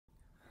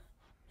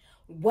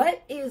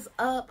What is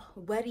up,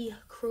 Wetty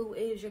crew?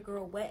 It is your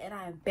girl Wet, and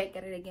I am back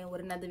at it again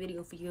with another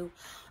video for you.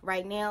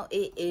 Right now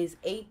it is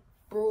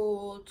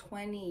April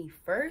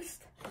 21st,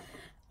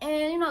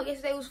 and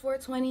yesterday was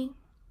 420,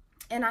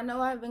 and I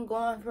know I've been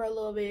gone for a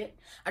little bit.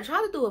 I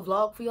tried to do a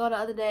vlog for y'all the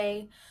other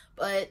day,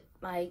 but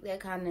like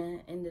that kind of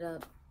ended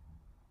up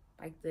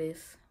like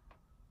this.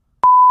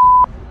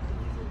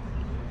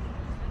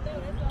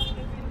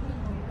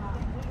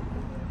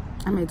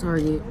 I'm at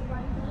Target.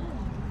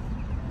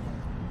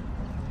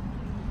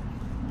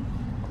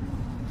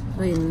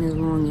 Waiting in this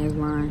long ass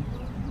line.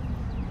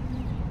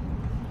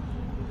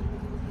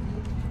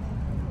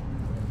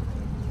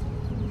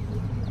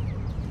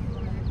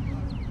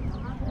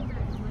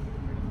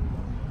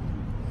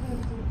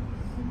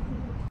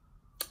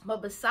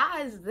 But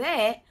besides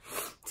that,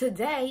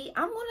 today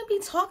I'm gonna be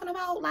talking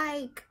about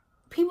like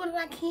people that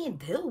I can't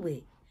deal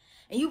with.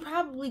 And you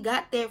probably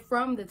got that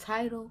from the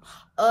title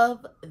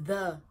of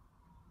the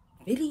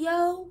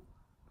video.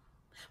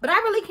 But I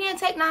really can't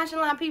take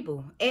nonchalant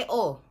people at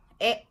all.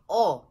 At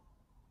all.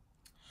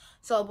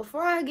 So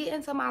before I get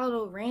into my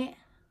little rant,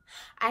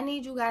 I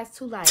need you guys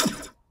to like,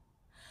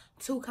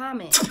 to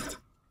comment,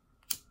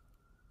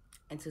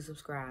 and to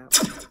subscribe.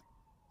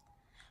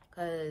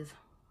 Cause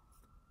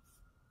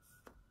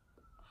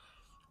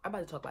I'm about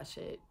to talk about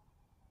shit.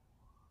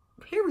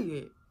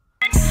 Period.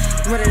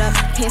 Run it up,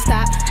 can't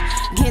stop.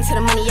 Get into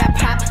the money, I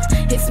pop.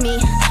 It's me,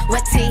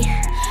 WETT.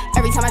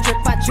 Every time I drip,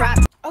 I drop.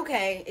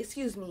 Okay,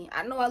 excuse me.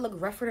 I know I look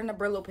rougher than a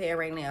Brillo pair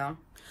right now.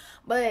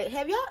 But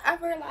have y'all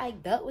ever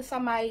like dealt with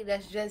somebody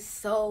that's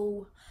just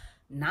so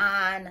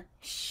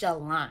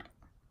nonchalant?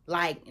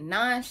 Like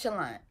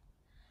nonchalant.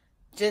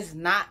 Just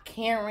not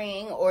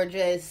caring or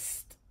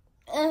just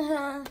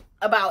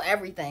about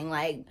everything.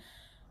 Like,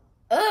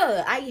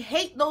 I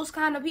hate those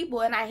kind of people.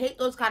 And I hate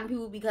those kind of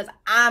people because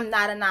I'm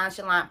not a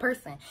nonchalant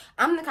person.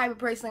 I'm the type of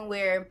person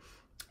where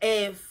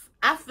if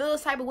I feel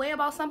this type of way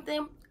about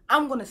something,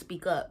 I'm going to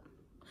speak up.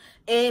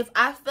 If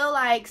I feel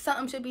like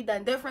something should be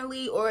done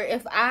differently, or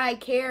if I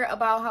care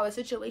about how a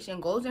situation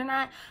goes or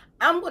not,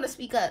 I'm going to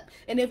speak up.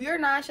 And if you're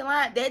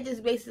nonchalant, that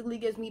just basically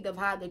gives me the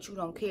vibe that you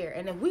don't care.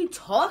 And if we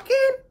talking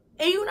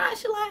and you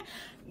nonchalant,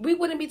 we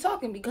wouldn't be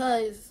talking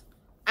because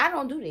I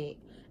don't do that.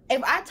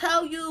 If I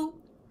tell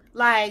you,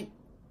 like,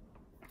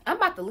 I'm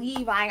about to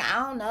leave, like,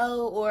 I don't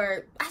know,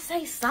 or I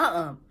say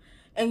something,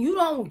 and you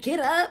don't get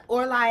up,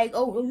 or like,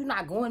 oh, you're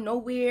not going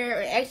nowhere,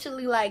 or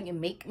actually, like,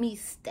 make me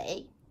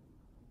stay.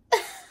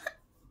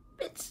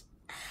 Bitch,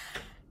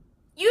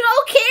 you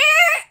don't care?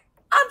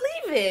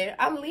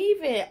 I'm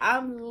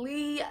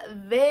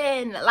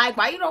leaving. Like,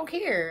 why you don't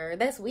care?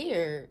 That's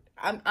weird.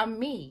 I'm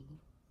me,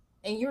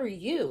 and you're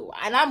you,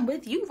 and I'm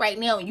with you right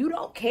now, and you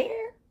don't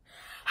care?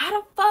 How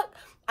the fuck?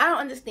 I don't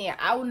understand.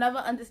 I will never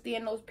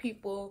understand those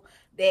people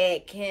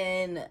that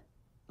can,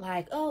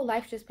 like, oh,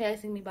 life's just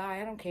passing me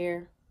by, I don't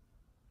care.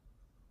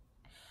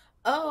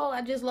 Oh,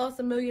 I just lost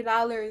 $1 million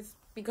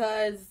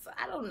because,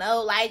 I don't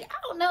know, like, I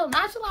don't know.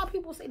 Nonchalant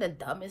people say the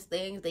dumbest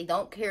things. They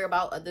don't care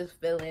about others'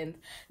 feelings.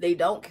 They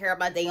don't care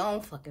about their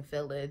own fucking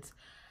feelings.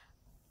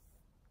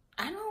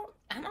 I don't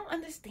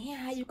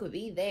understand how you could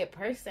be that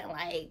person.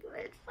 Like,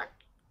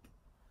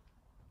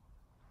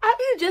 how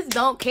you just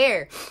don't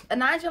care? A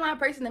nonchalant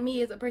person to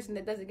me is a person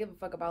that doesn't give a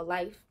fuck about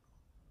life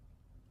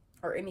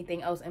or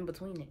anything else in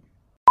between it.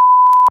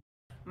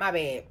 My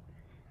bad.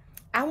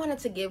 I wanted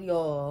to give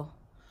y'all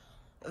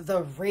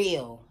the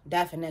real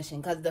definition,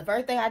 because the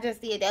first thing I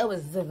just did, that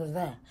was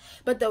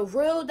but the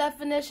real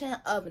definition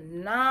of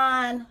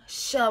nonchalant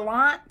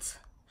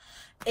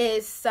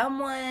is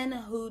someone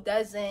who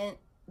doesn't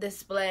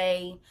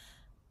display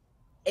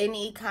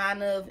any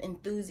kind of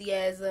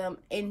enthusiasm,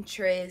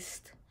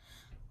 interest,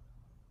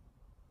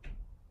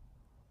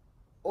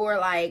 or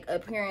like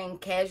appearing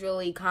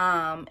casually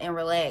calm and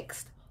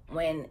relaxed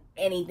when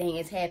anything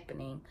is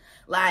happening.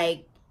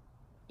 Like,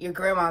 your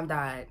grandma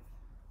died.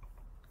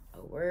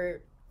 A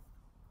word.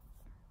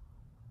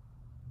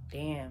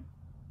 Damn.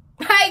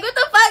 Like, what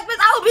the fuck, bitch?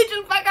 I will beat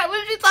you the fuck up.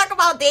 What did you talk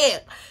about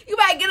that? You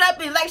might get up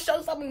and like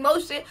show some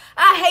emotion.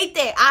 I hate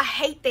that.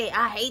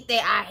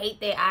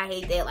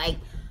 Like,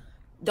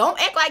 don't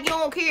act like you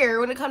don't care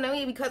when it comes to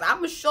me, because I'm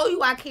gonna show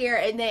you I care,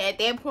 and then at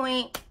that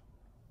point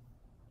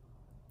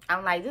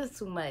I'm like, this is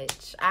too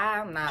much.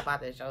 I'm not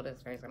about to show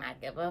this person I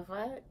give a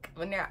fuck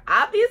when they're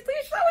obviously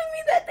showing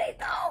me that they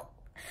don't.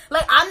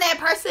 Like, I'm that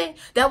person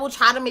that will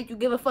try to make you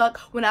give a fuck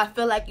when I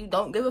feel like you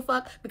don't give a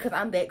fuck, because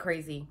I'm that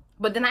crazy.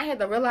 But then I had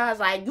to realize,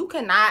 like, you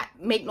cannot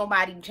make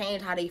nobody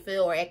change how they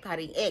feel or act how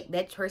they act.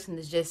 That person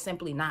is just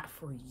simply not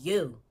for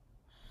you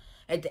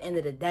at the end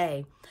of the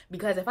day.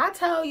 Because if I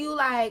tell you,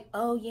 like,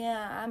 oh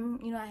yeah, I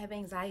have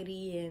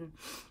anxiety, and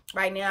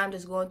right now I'm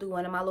just going through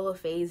one of my little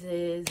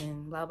phases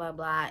and blah blah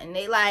blah, and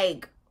they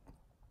like,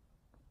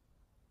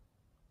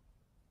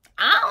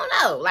 I don't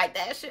know, like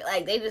that shit,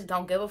 like they just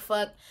don't give a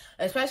fuck.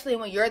 Especially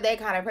when you're that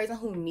kind of person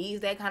who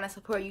needs that kind of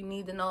support. You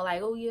need to know,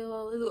 like, oh yeah,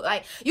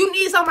 like you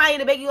need somebody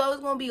to make you, oh,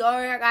 it's gonna be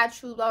alright, I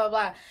got you, blah blah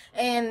blah,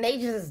 and they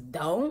just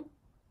don't.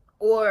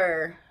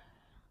 Or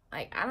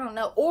Like, I don't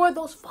know. Or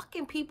those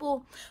fucking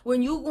people,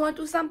 when you going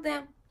through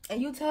something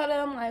and you tell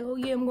them, like, oh,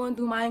 yeah, I'm going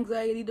through my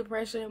anxiety,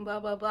 depression, blah,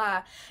 blah,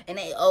 blah. And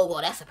they, oh,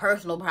 well, that's a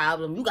personal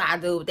problem. You got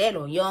to deal with that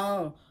on your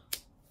own.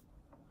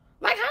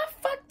 Like, how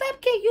fucked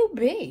up can you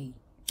be?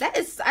 That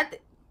is,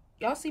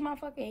 y'all see my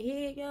fucking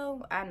head,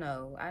 yo? I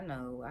know.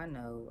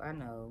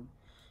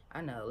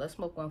 Let's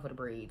smoke one for the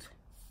braids.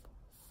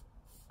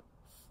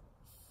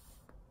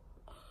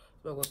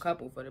 Smoke a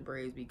couple for the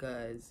braids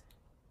because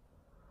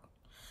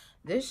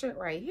this shit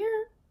right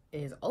here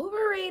is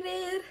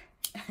overrated.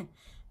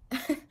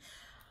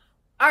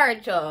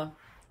 Alright, y'all.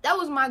 That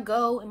was my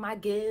go and my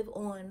give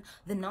on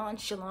the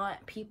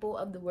nonchalant people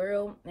of the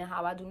world and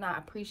how I do not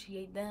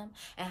appreciate them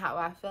and how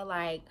I feel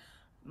like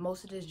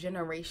most of this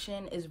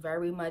generation is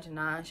very much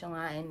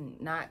nonchalant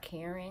and not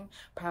caring,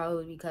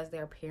 probably because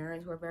their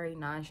parents were very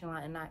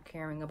nonchalant and not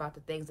caring about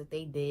the things that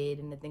they did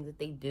and the things that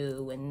they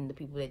do and the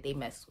people that they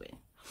mess with.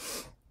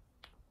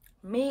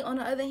 Me, on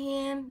the other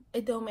hand,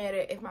 it don't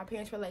matter if my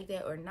parents were like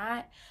that or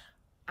not.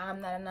 I'm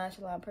not a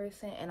nonchalant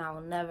person, and I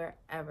will never,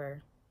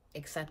 ever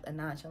accept a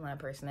nonchalant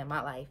person in my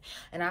life.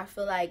 And I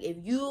feel like if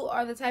you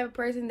are the type of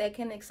person that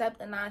can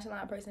accept a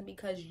nonchalant person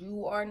because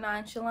you are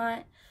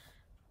nonchalant,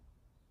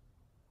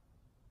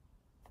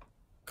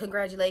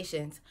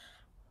 congratulations.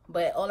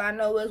 But all I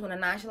know is when a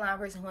nonchalant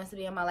person wants to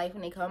be in my life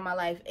and they come in my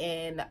life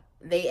and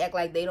they act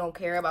like they don't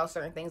care about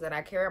certain things that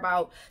I care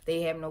about,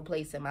 they have no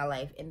place in my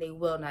life, and they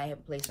will not have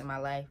a place in my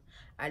life.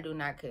 I do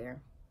not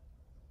care.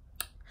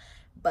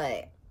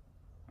 But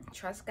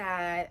trust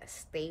God,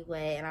 stay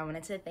wet, and I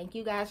wanted to thank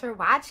you guys for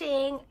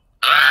watching. We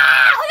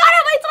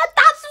gotta wait till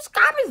 1,000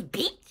 subscribers,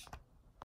 bitch.